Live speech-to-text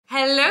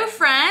Hello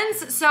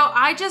friends. So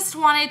I just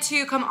wanted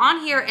to come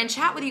on here and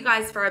chat with you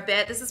guys for a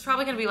bit. This is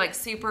probably gonna be like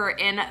super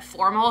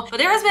informal, but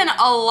there has been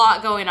a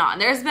lot going on.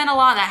 There's been a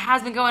lot that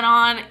has been going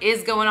on,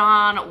 is going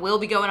on, will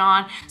be going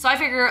on. So I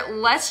figure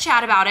let's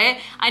chat about it.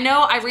 I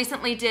know I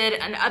recently did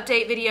an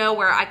update video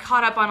where I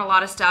caught up on a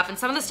lot of stuff, and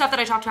some of the stuff that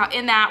I talked about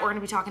in that we're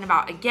gonna be talking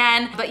about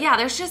again. But yeah,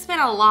 there's just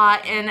been a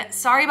lot, and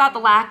sorry about the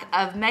lack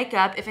of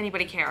makeup if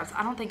anybody cares.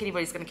 I don't think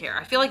anybody's gonna care.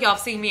 I feel like y'all have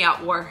seen me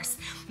out worse.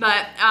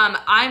 But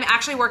I'm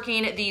actually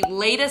working the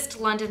latest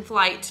London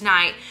flight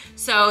tonight.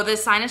 So the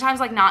sign-in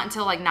time's like not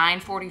until like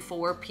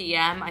 9:44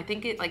 p.m. I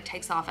think it like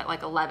takes off at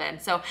like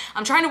 11. So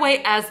I'm trying to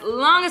wait as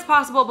long as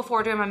possible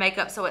before doing my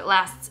makeup so it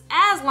lasts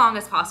as long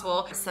as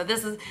possible. So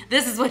this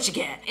is what you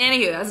get.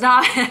 Anywho, that's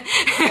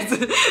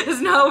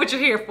not what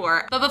you're here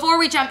for. But before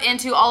we jump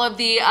into all of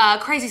the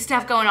crazy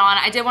stuff going on,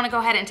 I did want to go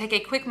ahead and take a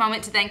quick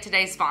moment to thank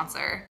today's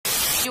sponsor.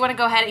 You want to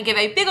go ahead and give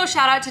a big ol'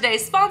 shout out to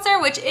today's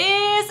sponsor, which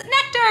is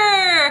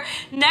Nectar.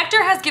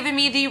 Nectar has given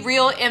me the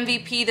real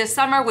MVP this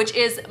summer, which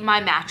is my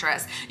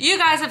mattress. You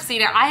guys have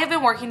seen it. I have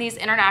been working these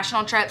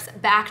international trips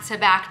back to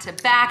back to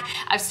back.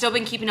 I've still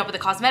been keeping up with the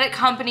cosmetic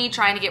company,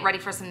 trying to get ready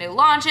for some new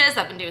launches.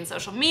 I've been doing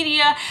social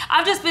media.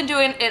 I've just been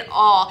doing it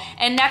all.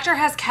 And Nectar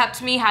has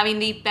kept me having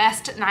the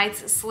best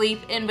night's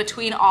sleep in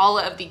between all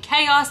of the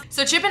chaos.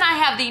 So Chip and I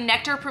have the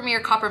Nectar Premier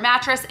Copper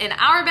mattress in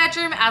our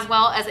bedroom as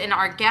well as in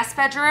our guest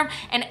bedroom.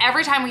 And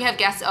every time we have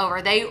guests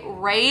over, they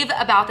rave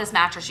about this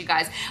mattress, you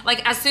guys.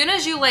 Like as soon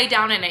as you lay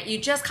down in it, you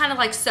just kind of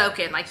like soak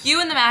in. Like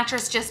you and the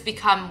mattress just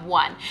become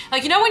one.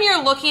 Like, you know when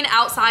you're looking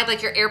outside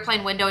like your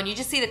airplane window and you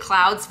just see the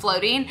clouds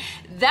floating?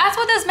 That's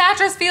what this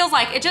mattress feels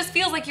like. It just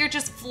feels like you're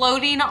just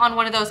floating on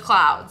one of those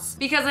clouds.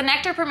 Because the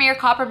Nectar Premier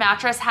Copper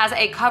mattress has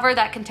a cover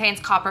that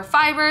contains copper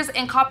fibers,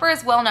 and copper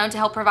is well known to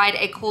help provide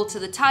a cool to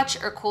the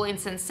touch or cooling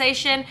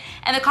sensation.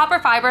 And the copper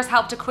fibers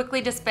help to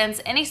quickly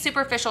dispense any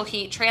superficial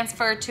heat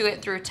transferred to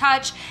it through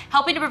touch,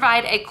 helping to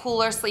provide a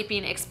cooler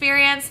sleeping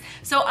experience.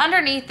 So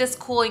underneath this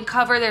cooling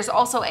cover, there's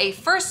also a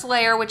first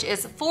layer, which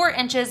is 4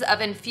 inches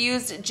of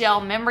infused gel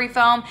memory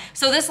foam.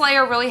 So this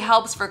layer really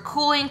helps for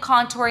cooling,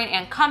 contouring,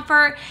 and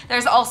comfort.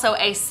 There's also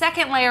a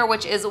second layer,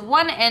 which is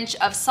 1 inch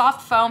of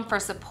soft foam for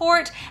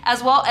support,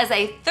 as well as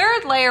a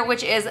third layer,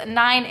 which is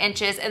 9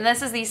 inches, and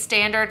this is the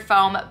standard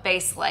foam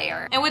base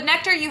layer. And with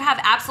Nectar, you have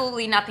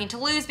absolutely nothing to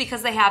lose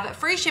because they have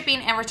free shipping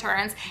and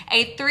returns,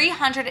 a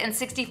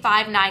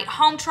 365-night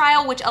home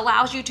trial, which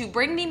allows you to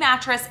bring the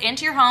mattress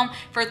into your home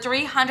for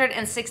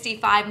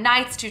 365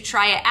 nights to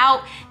try it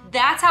out.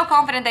 That's how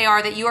confident they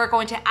are that you are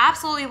going to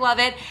absolutely love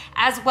it,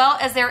 as well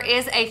as there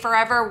is a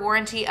forever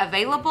warranty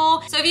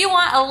available. So if you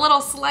want a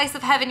little slice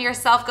of heaven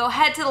yourself, go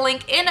ahead to the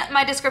link in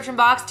my description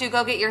box to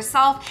go get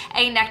yourself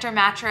a Nectar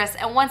mattress.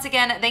 And once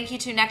again, thank you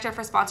to Nectar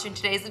for sponsoring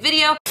today's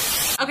video.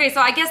 Okay,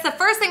 so I guess the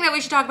first thing that we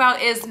should talk about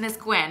is Miss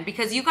Gwen,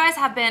 because you guys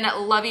have been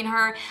loving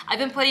her. I've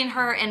been putting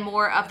her in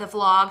more of the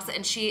vlogs,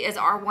 and she is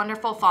our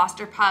wonderful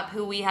foster pup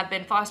who we have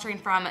been fostering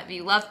from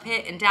the Love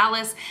Pit in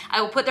Dallas.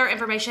 I will put their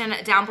information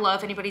down below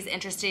if anybody's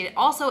interested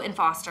also in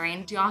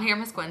fostering. Do y'all hear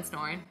Miss Gwen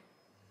snoring?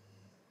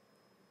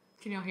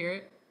 Can y'all hear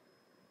it?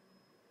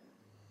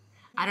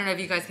 I don't know if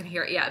you guys can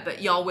hear it yet,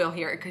 but y'all will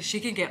hear it because she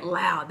can get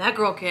loud. That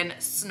girl can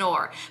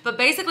snore. But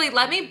basically,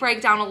 let me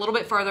break down a little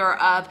bit further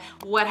of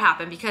what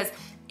happened, because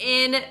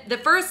in the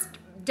first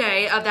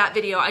day of that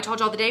video, I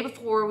told y'all the day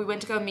before we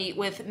went to go meet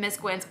with Miss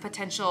Gwen's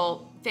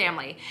potential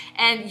family.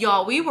 And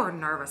y'all, we were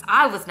nervous.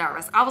 I was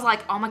nervous. I was like,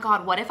 oh my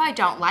God, what if I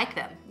don't like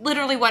them?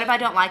 Literally, what if I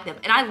don't like them?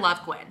 And I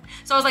love Gwen.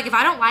 So I was like, if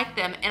I don't like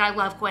them and I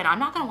love Gwen, I'm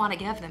not gonna wanna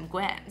give them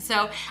Gwen.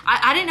 So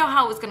I didn't know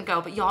how it was gonna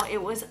go, but y'all,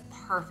 it was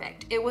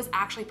perfect. It was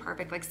actually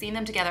perfect. Like seeing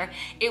them together,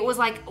 it was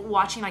like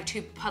watching like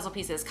two puzzle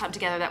pieces come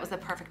together. That was the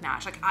perfect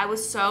match. Like I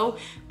was so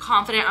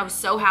confident. I was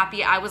so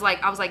happy. I was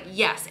like,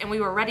 yes. And we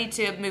were ready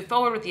to move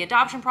forward with the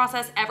adoption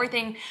process.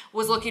 Everything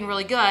was looking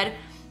really good.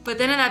 But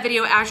then in that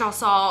video, as y'all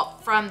saw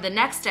from the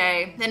next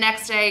day,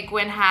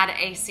 Gwen had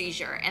a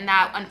seizure, and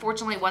that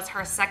unfortunately was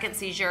her second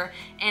seizure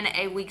in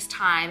a week's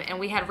time, and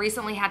we had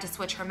recently had to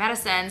switch her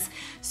medicines.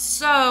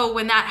 So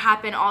when that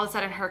happened, all of a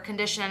sudden her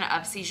condition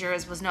of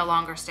seizures was no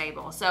longer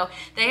stable. So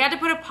they had to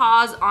put a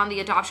pause on the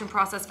adoption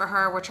process for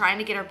her. We're trying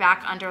to get her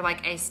back under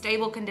like a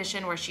stable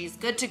condition where she's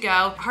good to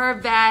go. Her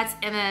vets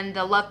and then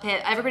the Love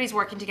Pit, everybody's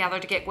working together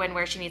to get Gwen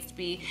where she needs to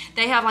be.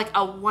 They have like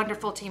a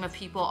wonderful team of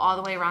people all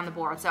the way around the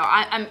board. So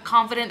I'm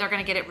confident they're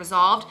gonna get it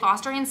resolved.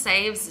 Fostering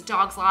saves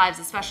dogs' lives,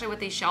 especially with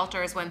these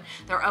shelters when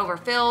they're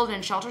overfilled,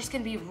 and shelters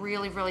can be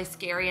really, really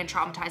scary and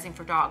traumatizing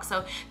for dogs.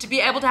 So to be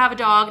able to have a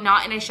dog,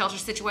 not in a shelter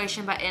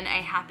situation, but in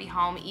a happy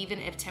home, even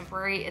if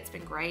temporary, it's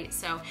been great.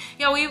 So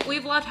yeah,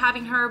 we've loved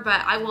having her,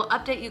 but I will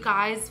update you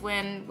guys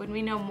when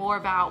we know more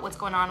about what's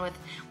going on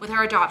with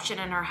her adoption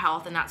and her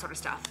health and that sort of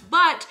stuff.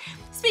 But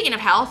speaking of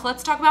health,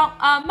 let's talk about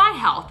my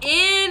health.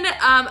 In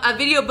a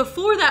video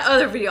before that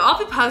other video, I'll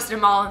be posting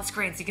them all on the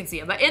screen so you can see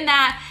it, but in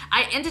that,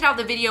 I ended out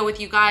the video with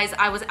you guys.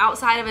 I was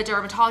outside of a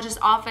dermatologist's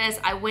office.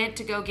 I went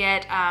to go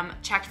get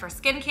checked for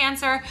skin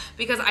cancer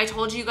because I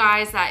told you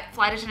guys that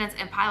flight attendants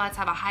and pilots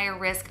have a higher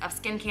risk of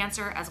skin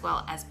cancer as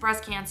well as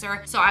breast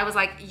cancer. So I was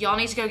like, y'all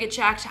need to go get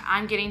checked.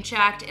 I'm getting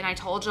checked, and I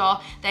told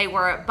y'all they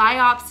were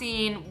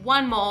biopsying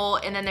one mole,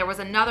 and then there was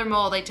another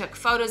mole they took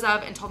photos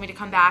of and told me to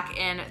come back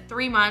in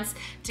 3 months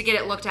to get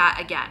it looked at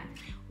again.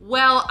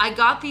 Well, I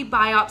got the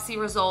biopsy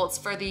results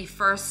for the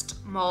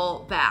first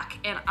mole back,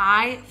 and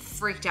I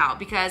freaked out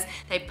because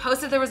they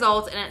posted the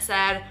results and it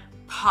said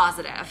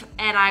positive.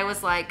 And I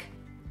was like,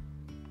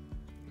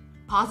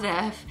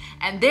 positive?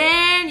 And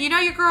then, you know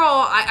your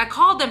girl, I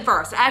called them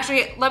first.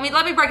 Actually, let me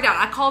break it down.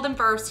 I called them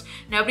first.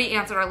 Nobody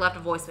answered. I left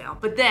a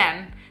voicemail. But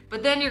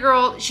then your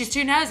girl, she's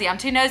too nosy. I'm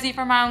too nosy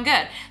for my own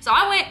good. So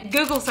I went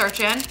Google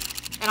searching,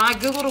 and I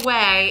Googled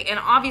away, and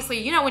obviously,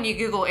 you know when you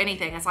Google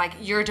anything, it's like,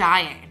 you're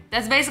dying.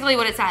 That's basically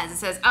what it says. It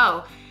says,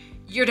 oh,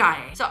 you're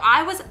dying. So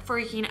I was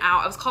freaking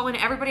out. I was calling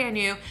everybody I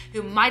knew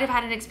who might have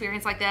had an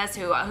experience like this,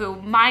 who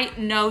might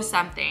know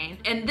something.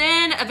 And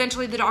then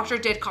eventually the doctor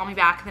did call me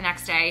back the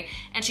next day,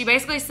 and she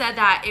basically said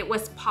that it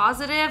was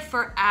positive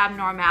for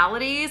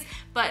abnormalities,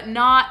 but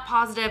not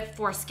positive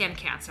for skin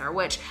cancer,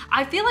 which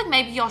I feel like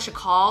maybe y'all should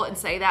call and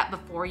say that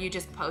before you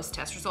just post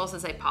test results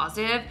and say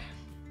positive.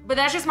 But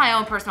that's just my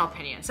own personal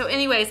opinion. So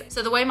anyways,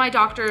 so the way my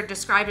doctor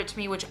described it to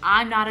me, which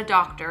I'm not a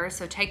doctor,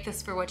 so take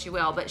this for what you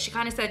will, but she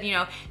kind of said, you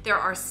know, there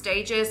are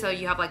stages. So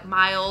you have like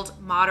mild,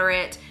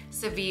 moderate,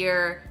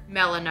 severe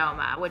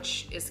melanoma,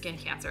 which is skin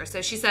cancer.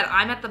 So she said,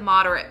 I'm at the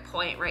moderate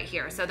point right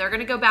here. So they're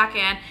gonna go back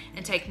in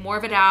and take more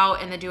of it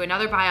out and then do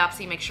another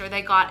biopsy, make sure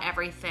they got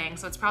everything.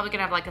 So it's probably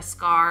gonna have like a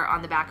scar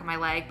on the back of my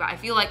leg, but I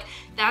feel like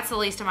that's the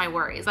least of my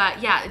worries.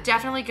 But yeah,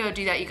 definitely go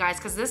do that, you guys,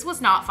 because this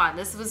was not fun.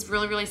 This was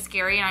really, really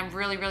scary, and I'm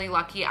really, really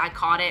lucky I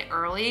caught it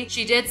early.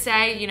 She did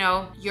say, you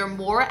know, you're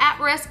more at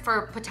risk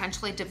for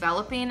potentially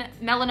developing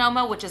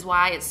melanoma, which is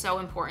why it's so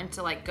important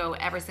to like go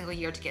every single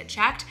year to get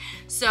checked.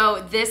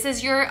 So this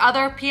is your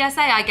other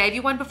PSA. I gave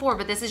you one before,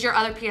 but this is your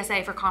other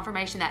PSA for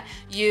confirmation that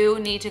you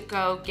need to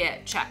go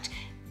get checked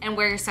and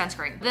wear your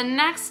sunscreen. The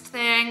next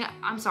thing,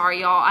 I'm sorry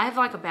y'all, I have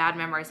like a bad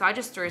memory, so I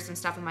just threw some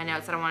stuff in my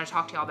notes that I want to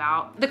talk to y'all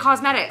about. The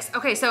cosmetics.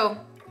 Okay, so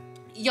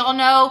y'all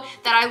know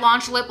that I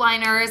launched lip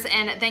liners,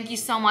 and thank you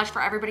so much for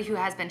everybody who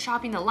has been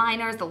shopping the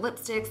liners, the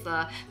lipsticks,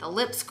 the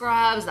lip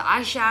scrubs, the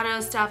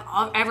eyeshadow stuff,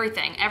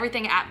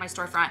 everything at my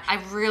storefront.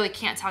 I really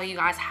can't tell you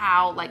guys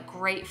how like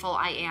grateful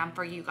I am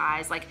for you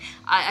guys. Like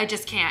I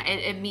just can't.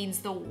 It means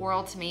the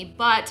world to me.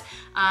 But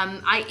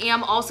I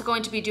am also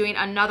going to be doing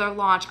another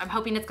launch. I'm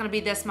hoping it's gonna be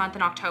this month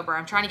in October.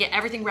 I'm trying to get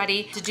everything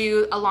ready to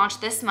do a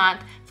launch this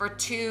month for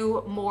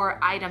 2 more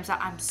items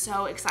that I'm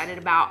so excited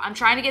about. I'm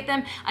trying to get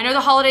them, I know the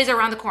holidays are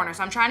around the corner,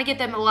 so I'm trying to get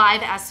them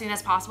live as soon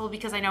as possible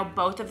because I know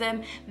both of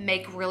them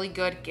make really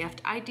good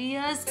gift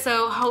ideas.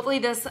 So hopefully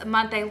this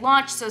month they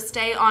launch, so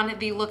stay on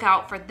the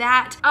lookout for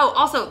that. Oh,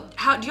 also,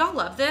 do y'all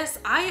love this?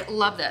 I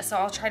love this, so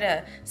I'll try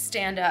to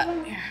stand up.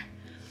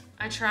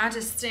 I tried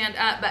to stand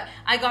up, but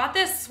I got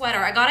this sweater.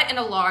 I got it in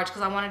a large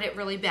because I wanted it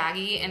really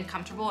baggy and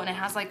comfortable, and it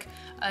has like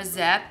a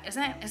zip.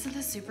 Isn't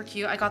this super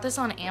cute? I got this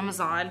on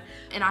Amazon,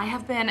 and I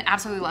have been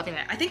absolutely loving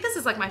it. I think this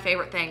is like my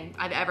favorite thing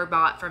I've ever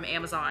bought from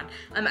Amazon.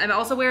 I'm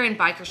also wearing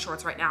biker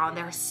shorts right now, and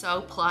they're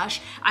so plush.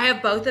 I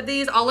have both of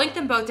these. I'll link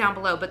them both down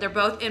below, but they're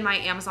both in my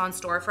Amazon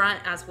storefront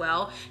as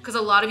well, because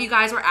a lot of you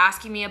guys were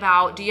asking me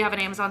about, do you have an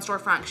Amazon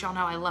storefront? Because y'all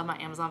know I love my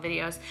Amazon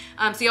videos.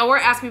 So y'all were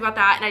asking me about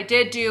that, and I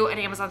did do an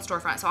Amazon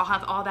storefront, so I'll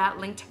have all that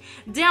linked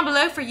down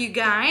below for you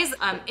guys.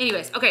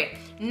 Anyways, okay,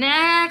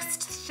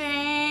 next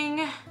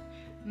thing,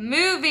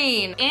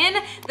 moving. In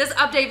this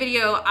update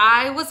video,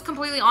 I was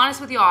completely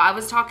honest with y'all. I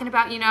was talking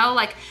about, you know,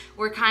 like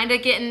we're kind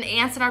of getting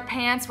ants in our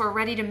pants, we're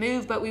ready to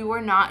move, but we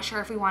were not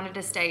sure if we wanted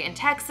to stay in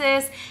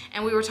Texas,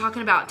 and we were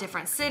talking about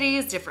different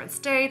cities, different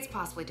states,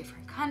 possibly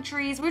different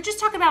countries. We were just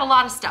talking about a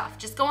lot of stuff,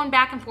 just going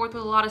back and forth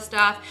with a lot of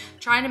stuff,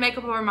 trying to make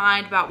up our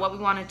mind about what we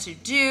wanted to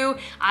do.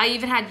 I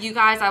even had you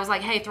guys, I was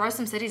like, hey, throw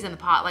some cities in the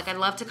pot. Like, I'd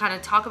love to kind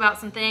of talk about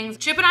some things.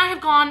 Chip and I have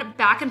gone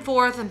back and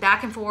forth and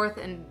back and forth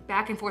and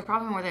back and forth,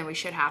 probably more than we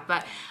should have,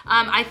 but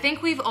I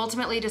think we've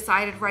ultimately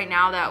decided right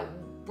now that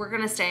we're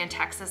gonna stay in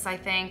Texas, I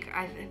think.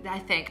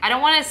 I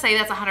don't wanna say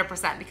that's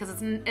 100%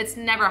 because it's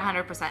never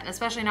 100%,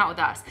 especially not with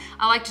us.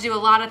 I like to do a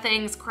lot of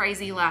things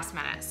crazy last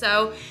minute.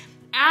 So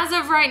as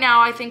of right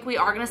now, I think we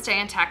are gonna stay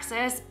in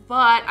Texas,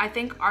 but I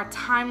think our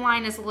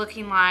timeline is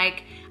looking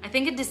like, I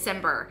think in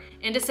December.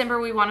 In December,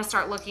 we wanna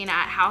start looking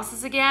at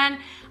houses again.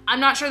 I'm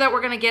not sure that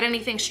we're gonna get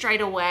anything straight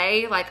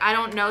away. Like, I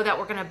don't know that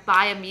we're gonna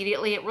buy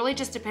immediately. It really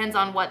just depends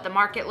on what the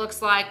market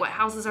looks like, what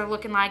houses are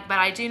looking like, but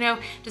I do know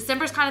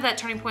December's kind of that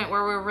turning point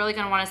where we're really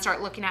gonna wanna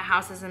start looking at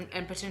houses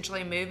and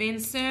potentially moving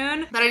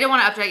soon. But I did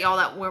wanna update y'all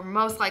that we're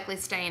most likely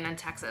staying in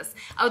Texas.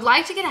 I would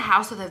like to get a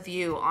house with a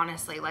view,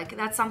 honestly. Like,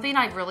 that's something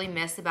I really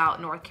miss about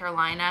North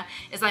Carolina,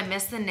 is I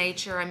miss the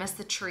nature, I miss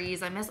the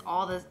trees, I miss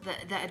all the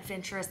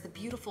adventurous, the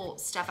beautiful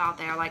stuff out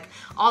there, like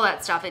all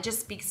that stuff. It just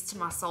speaks to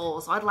my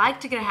soul. So I'd like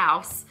to get a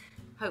house,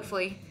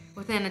 hopefully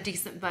within a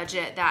decent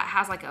budget that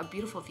has like a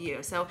beautiful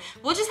view. So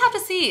we'll just have to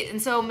see.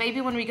 And so maybe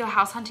when we go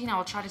house hunting, I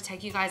will try to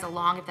take you guys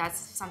along if that's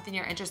something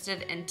you're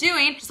interested in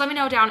doing. Just let me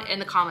know down in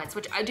the comments,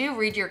 which I do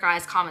read your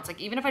guys' comments.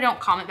 Like even if I don't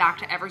comment back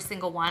to every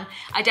single one,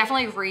 I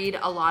definitely read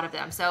a lot of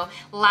them. So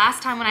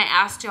last time when I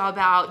asked y'all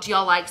about, do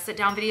y'all like sit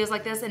down videos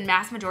like this? And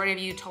mass majority of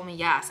you told me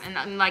yes.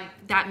 And like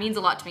that means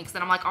a lot to me because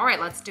then I'm like, all right,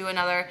 let's do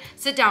another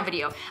sit down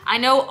video. I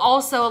know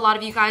also a lot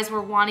of you guys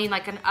were wanting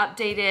like an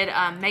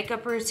updated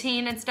makeup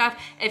routine and stuff.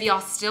 If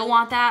y'all still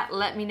want that,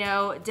 let me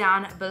know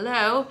down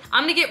below.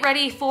 I'm gonna get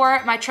ready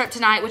for my trip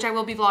tonight, which I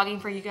will be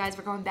vlogging for you guys.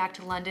 We're going back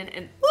to London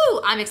and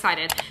woo, I'm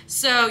excited.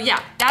 So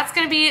yeah, that's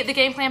gonna be the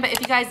game plan. But if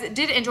you guys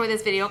did enjoy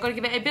this video, go to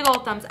give it a big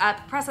old thumbs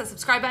up, press that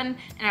subscribe button,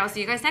 and I will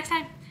see you guys next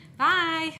time. Bye.